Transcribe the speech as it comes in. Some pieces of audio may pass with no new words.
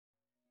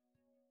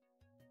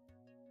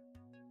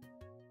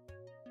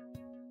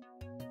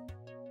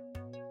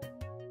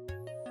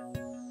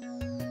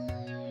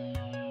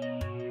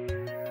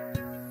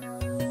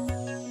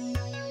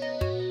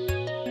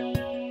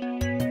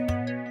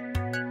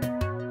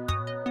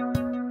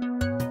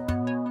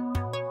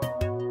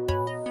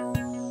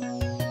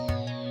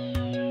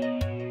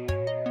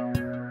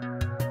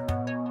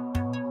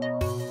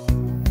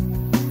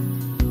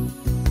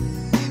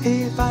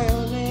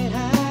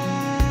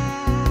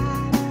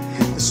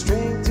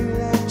strength to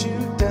let you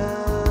down.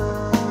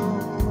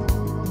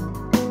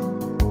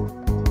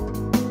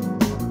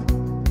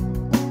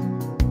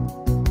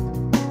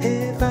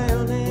 If I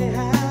only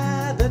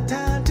had the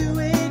time to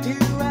wait you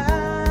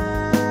out,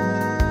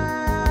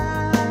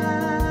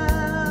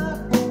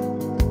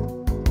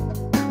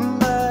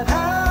 but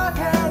how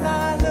can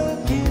I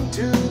look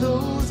into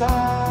those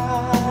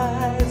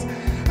eyes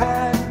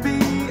and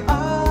be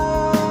honest?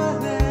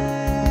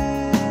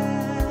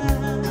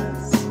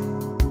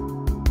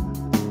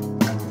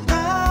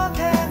 How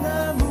can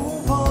I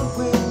move on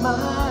with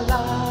my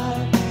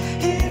life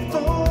if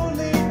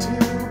only to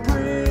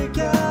break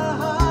your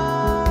heart?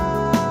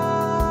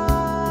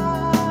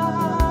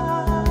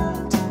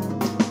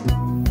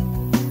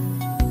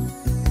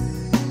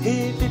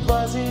 If it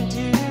wasn't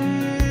you,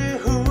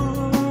 who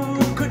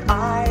could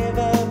I have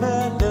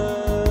ever loved?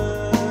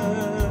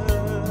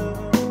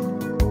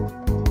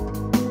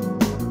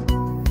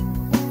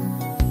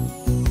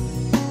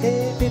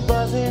 If it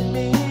wasn't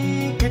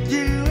me, could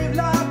you have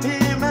locked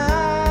him out?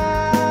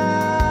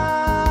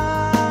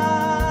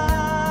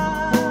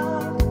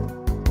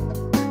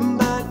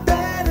 But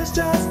that is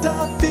just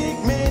a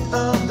figment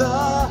of the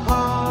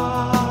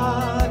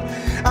heart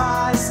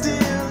I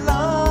still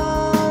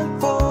long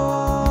for.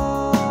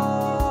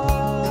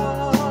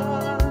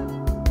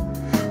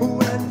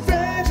 When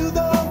fragile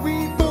though we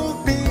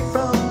both be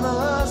from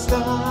the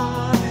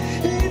start,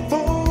 if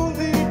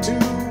only to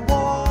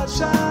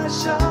wash our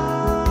shore.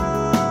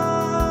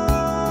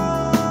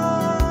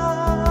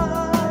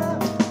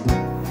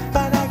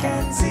 But I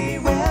can see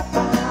we're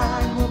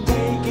fine, we'll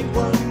make it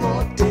one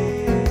more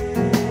day.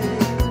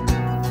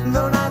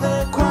 Though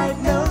neither quite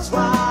knows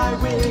why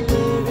we're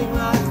living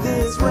life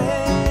this way.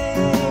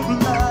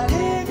 But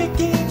if it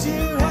keeps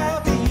you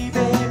happy,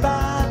 babe,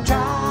 I'll try.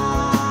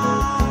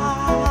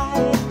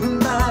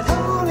 But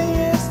only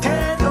ifs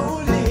can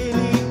only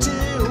lead to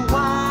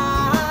whys.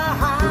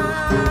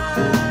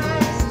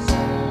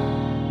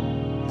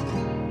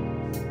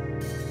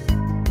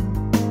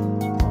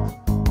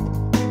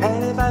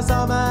 And if I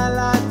saw my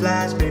life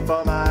flash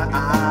before my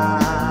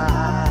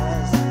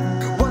eyes,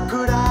 what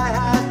could I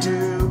have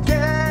to gain?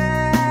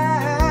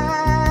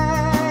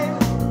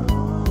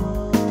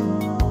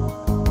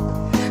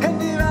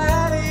 And if I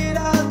had it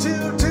all to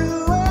do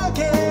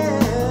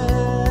again,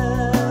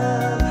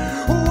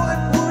 what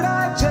would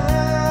I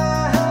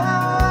change?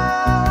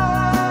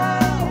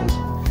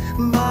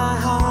 My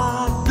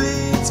heart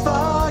bleeds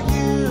for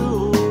you.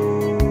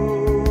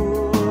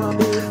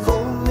 If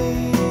only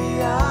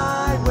I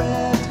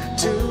wept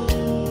too.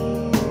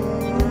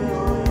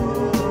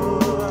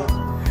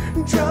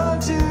 Drawn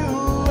to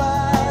a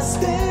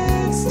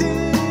standstill,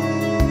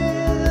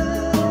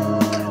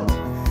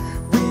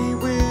 we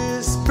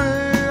whisper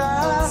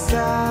our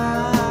sighs.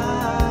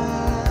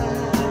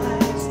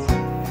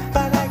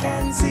 But I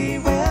can see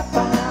we're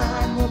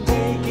fine, we'll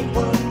make it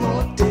one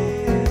more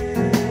day.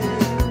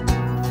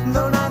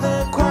 Though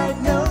neither quite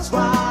knows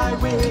why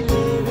we're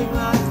living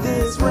life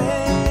this way.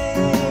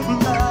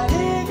 But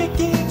if it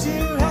keeps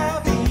you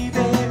happy,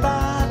 babe,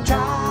 I'll try.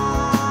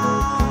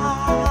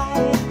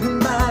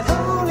 But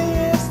only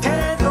ifs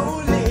can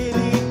only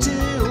lead to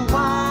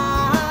whys.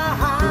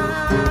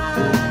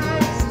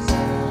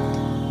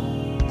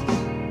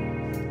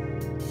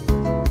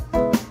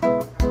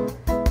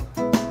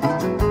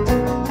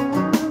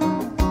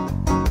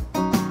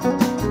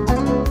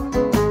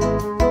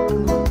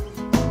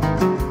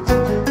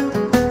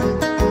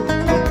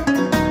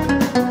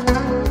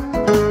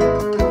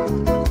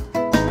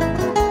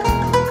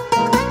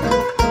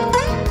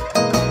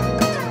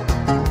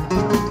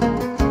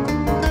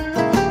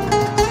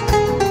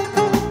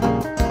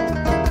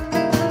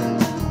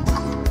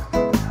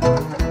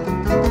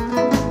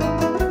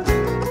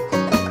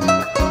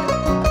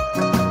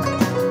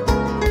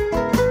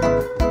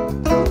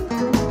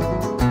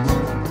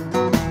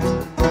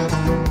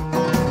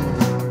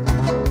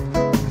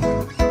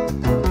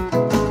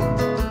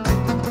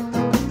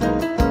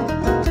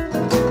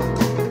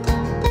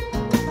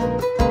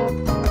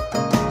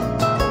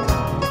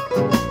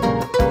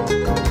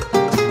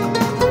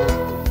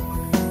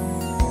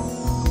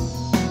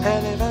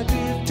 And if I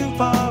drift too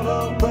far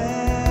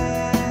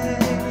away,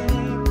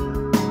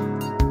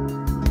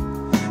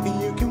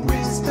 you can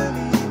whisper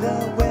me the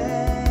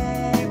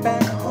way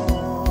back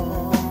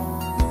home.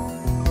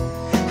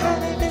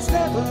 And if it's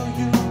never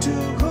you to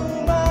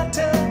whom I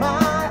turn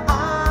my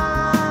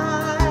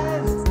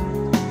eyes,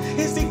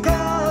 it's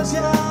because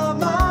you're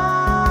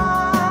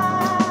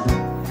mine.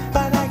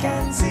 But I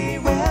can see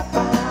we're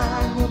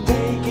fine, we'll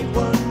make it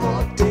one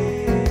more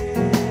day.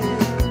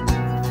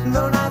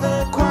 Though neither